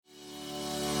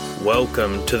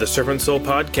Welcome to the Servant Soul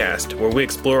Podcast, where we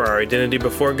explore our identity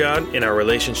before God and our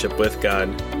relationship with God.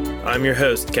 I'm your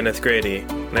host, Kenneth Grady,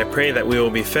 and I pray that we will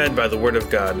be fed by the Word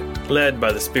of God, led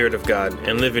by the Spirit of God,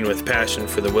 and living with passion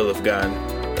for the will of God.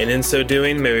 And in so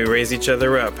doing, may we raise each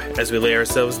other up as we lay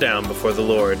ourselves down before the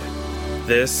Lord.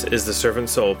 This is the Servant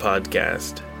Soul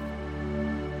Podcast.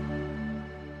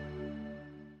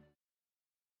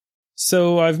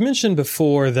 So I've mentioned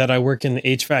before that I work in the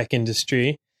HVAC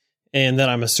industry and that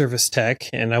I'm a service tech,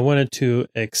 and I wanted to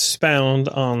expound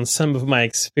on some of my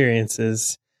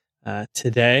experiences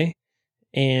today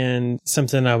and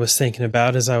something I was thinking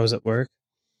about as I was at work.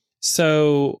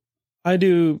 So I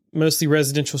do mostly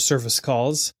residential service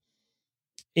calls,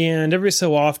 and every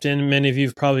so often, many of you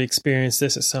have probably experienced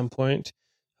this at some point,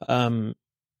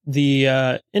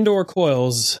 the indoor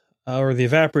coils or the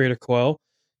evaporator coil,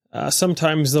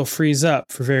 sometimes they'll freeze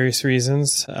up for various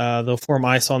reasons. They'll form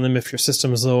ice on them if your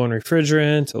system is low on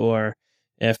refrigerant, or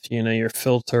if your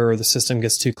filter or the system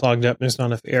gets too clogged up and there's not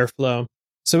enough airflow.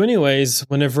 So anyways,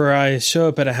 whenever I show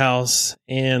up at a house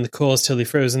and the coil is totally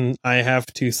frozen, I have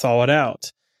to thaw it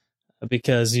out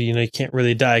because you can't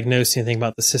really diagnose anything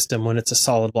about the system when it's a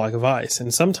solid block of ice.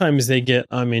 And sometimes they get,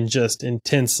 just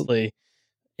intensely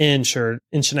inch and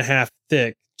a half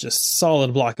thick, just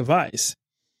solid block of ice.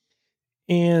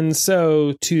 And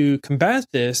so to combat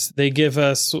this, they give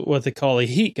us what they call a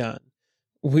heat gun,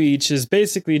 which is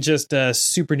basically just a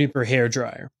super duper hair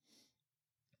dryer.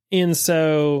 And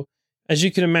so, as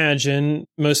you can imagine,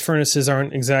 most furnaces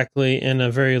aren't exactly in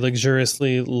a very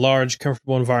luxuriously large,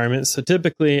 comfortable environment. So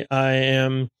typically I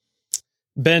am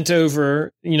bent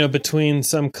over, between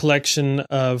some collection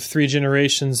of 3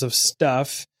 generations of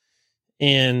stuff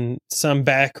in some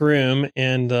back room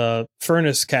and a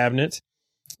furnace cabinet,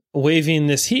 waving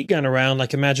this heat gun around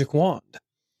like a magic wand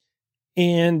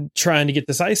and trying to get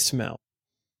this ice to melt.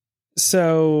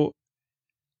 So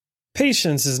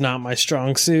patience is not my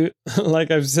strong suit, like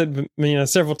I've said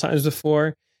several times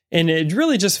before, and it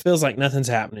really just feels like nothing's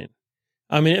happening.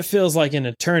 It feels like an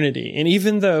eternity. And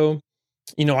even though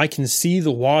I can see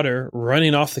the water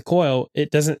running off the coil,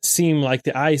 it doesn't seem like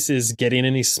the ice is getting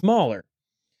any smaller.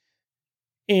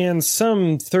 And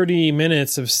some 30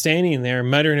 minutes of standing there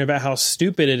muttering about how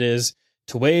stupid it is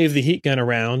to wave the heat gun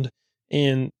around,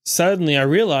 and suddenly I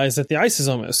realize that the ice is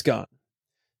almost gone.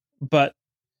 But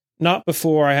not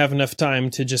before I have enough time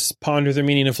to just ponder the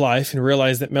meaning of life and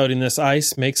realize that melting this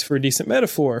ice makes for a decent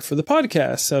metaphor for the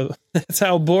podcast. So that's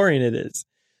how boring it is.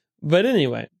 But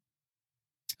anyway,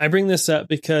 I bring this up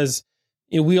because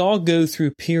we all go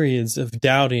through periods of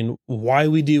doubting why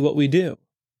we do what we do.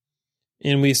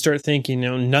 And we start thinking,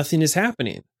 nothing is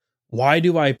happening. Why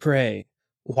do I pray?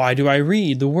 Why do I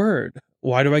read the word?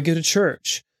 Why do I go to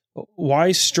church?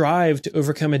 Why strive to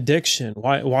overcome addiction?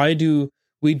 Why do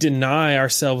we deny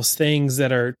ourselves things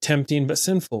that are tempting but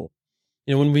sinful?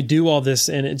 When we do all this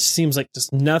and it seems like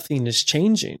just nothing is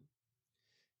changing.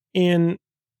 And,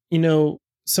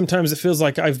 sometimes it feels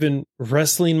like I've been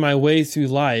wrestling my way through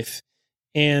life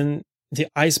and the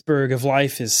iceberg of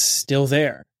life is still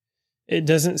there. It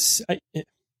doesn't,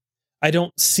 I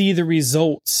don't see the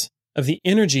results of the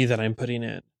energy that I'm putting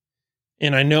in.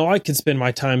 And I know I could spend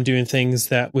my time doing things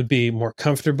that would be more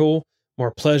comfortable,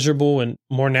 more pleasurable, and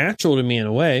more natural to me in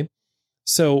a way.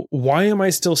 So why am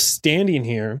I still standing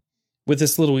here with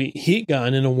this little heat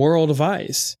gun in a world of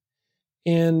ice?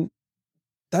 And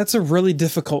that's a really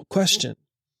difficult question.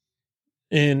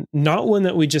 And not one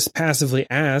that we just passively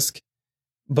ask,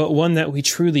 but one that we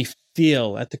truly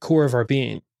feel at the core of our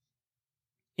being.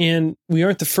 And we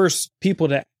aren't the first people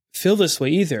to feel this way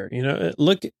either.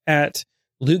 Look at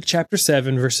Luke chapter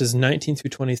 7, verses 19 through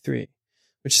 23,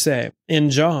 which say,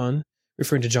 "And John,"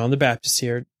 referring to John the Baptist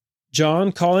here,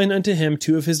 "John, calling unto him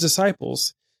 2 of his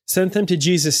disciples, sent them to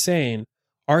Jesus, saying,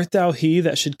 Art thou he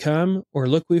that should come, or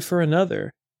look we for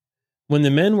another? When the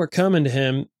men were come unto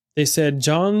him, they said,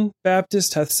 John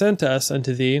Baptist hath sent us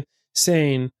unto thee,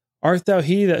 saying, Art thou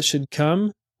he that should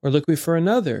come, or look we for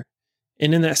another?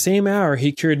 And in that same hour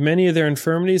he cured many of their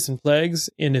infirmities and plagues,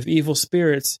 and of evil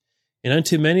spirits, and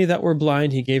unto many that were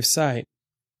blind he gave sight.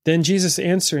 Then Jesus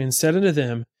answering said unto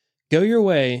them, Go your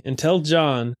way, and tell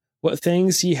John what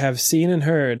things ye have seen and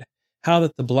heard, how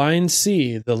that the blind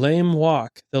see, the lame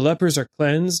walk, the lepers are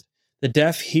cleansed, the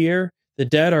deaf hear, the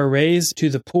dead are raised, to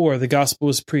the poor the gospel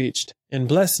is preached, and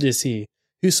blessed is he,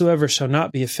 whosoever shall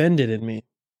not be offended in me."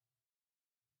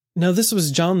 Now this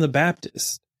was John the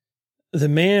Baptist, the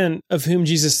man of whom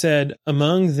Jesus said,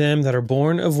 "Among them that are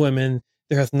born of women,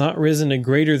 there hath not risen a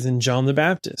greater than John the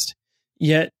Baptist."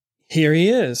 Yet here he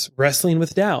is, wrestling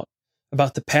with doubt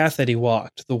about the path that he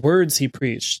walked, the words he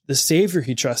preached, the Savior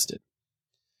he trusted.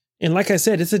 And like I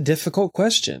said, it's a difficult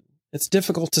question. It's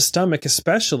difficult to stomach,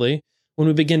 especially when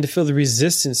we begin to feel the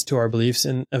resistance to our beliefs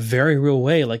in a very real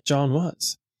way, like John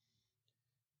was.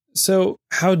 So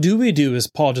how do we do as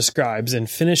Paul describes and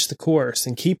finish the course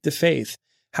and keep the faith?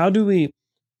 How do we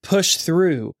push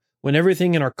through when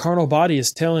everything in our carnal body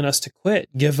is telling us to quit,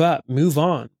 give up, move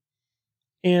on?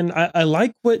 And I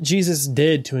like what Jesus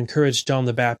did to encourage John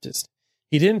the Baptist.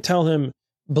 He didn't tell him,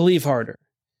 believe harder.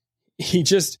 He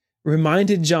just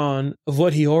reminded John of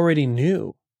what he already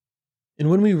knew. And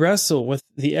when we wrestle with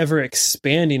the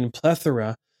ever-expanding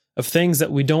plethora of things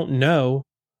that we don't know,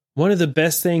 one of the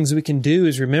best things we can do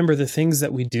is remember the things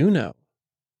that we do know.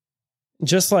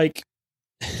 Just like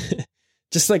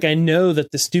I know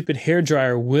that the stupid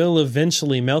hairdryer will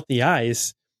eventually melt the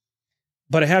ice,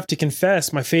 but I have to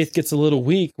confess my faith gets a little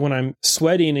weak when I'm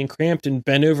sweating and cramped and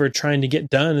bent over trying to get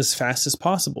done as fast as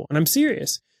possible. And I'm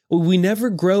serious. We never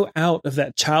grow out of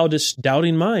that childish,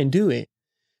 doubting mind, do we?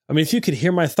 I mean, if you could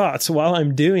hear my thoughts while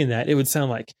I'm doing that, it would sound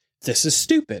like, this is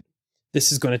stupid.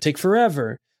 This is going to take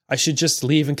forever. I should just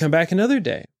leave and come back another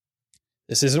day.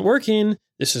 This isn't working.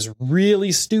 This is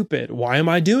really stupid. Why am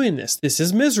I doing this? This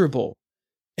is miserable.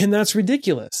 And that's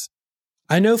ridiculous.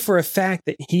 I know for a fact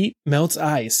that heat melts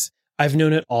ice. I've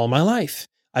known it all my life.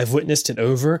 I've witnessed it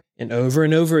over and over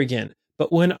and over again.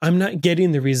 But when I'm not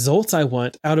getting the results I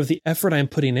want out of the effort I'm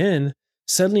putting in,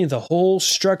 suddenly the whole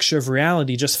structure of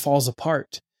reality just falls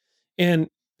apart. And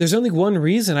there's only one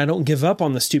reason I don't give up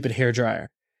on the stupid hairdryer.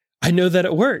 I know that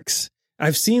it works.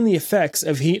 I've seen the effects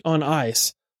of heat on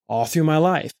ice all through my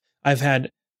life. I've had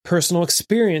personal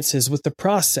experiences with the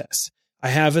process. I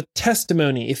have a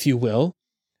testimony, if you will,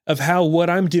 of how what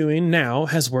I'm doing now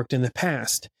has worked in the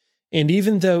past. And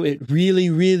even though it really,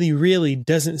 really, really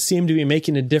doesn't seem to be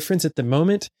making a difference at the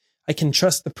moment, I can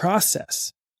trust the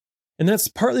process. And that's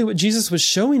partly what Jesus was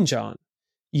showing John.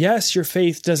 Yes, your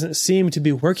faith doesn't seem to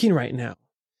be working right now.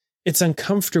 It's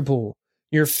uncomfortable.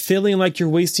 You're feeling like you're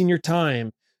wasting your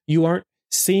time. You aren't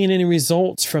seeing any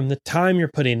results from the time you're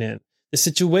putting in. The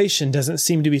situation doesn't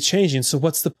seem to be changing, so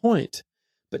what's the point?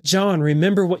 But John,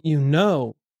 remember what you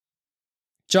know.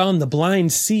 John, the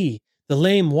blind see, the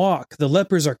lame walk, the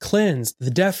lepers are cleansed, the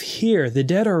deaf hear, the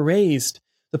dead are raised,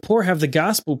 the poor have the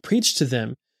gospel preached to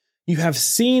them. You have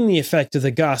seen the effect of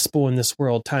the gospel in this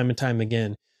world time and time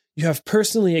again. You have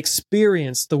personally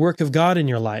experienced the work of God in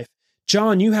your life.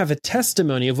 John, you have a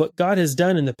testimony of what God has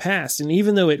done in the past, and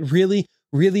even though it really,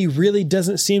 really, really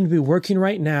doesn't seem to be working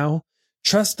right now,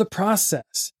 trust the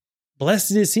process.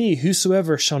 Blessed is he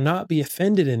whosoever shall not be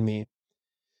offended in me.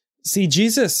 See,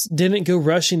 Jesus didn't go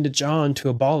rushing to John to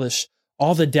abolish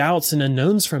all the doubts and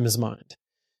unknowns from his mind.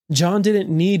 John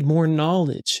didn't need more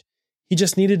knowledge. He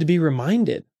just needed to be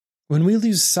reminded. When we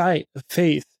lose sight of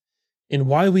faith in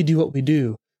why we do what we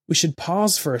do, we should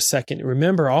pause for a second and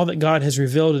remember all that God has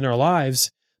revealed in our lives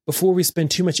before we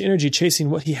spend too much energy chasing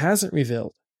what he hasn't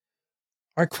revealed.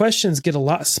 Our questions get a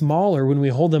lot smaller when we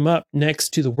hold them up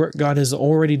next to the work God has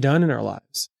already done in our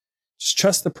lives. Just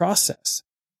trust the process.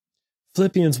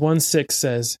 Philippians 1:6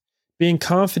 says, being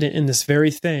confident in this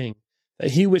very thing,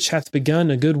 that he which hath begun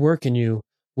a good work in you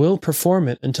will perform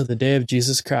it until the day of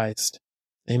Jesus Christ.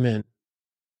 Amen.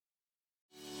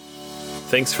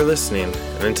 Thanks for listening,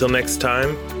 and until next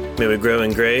time, may we grow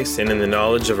in grace and in the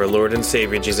knowledge of our Lord and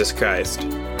Savior Jesus Christ.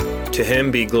 To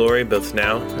him be glory both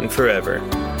now and forever.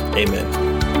 Amen.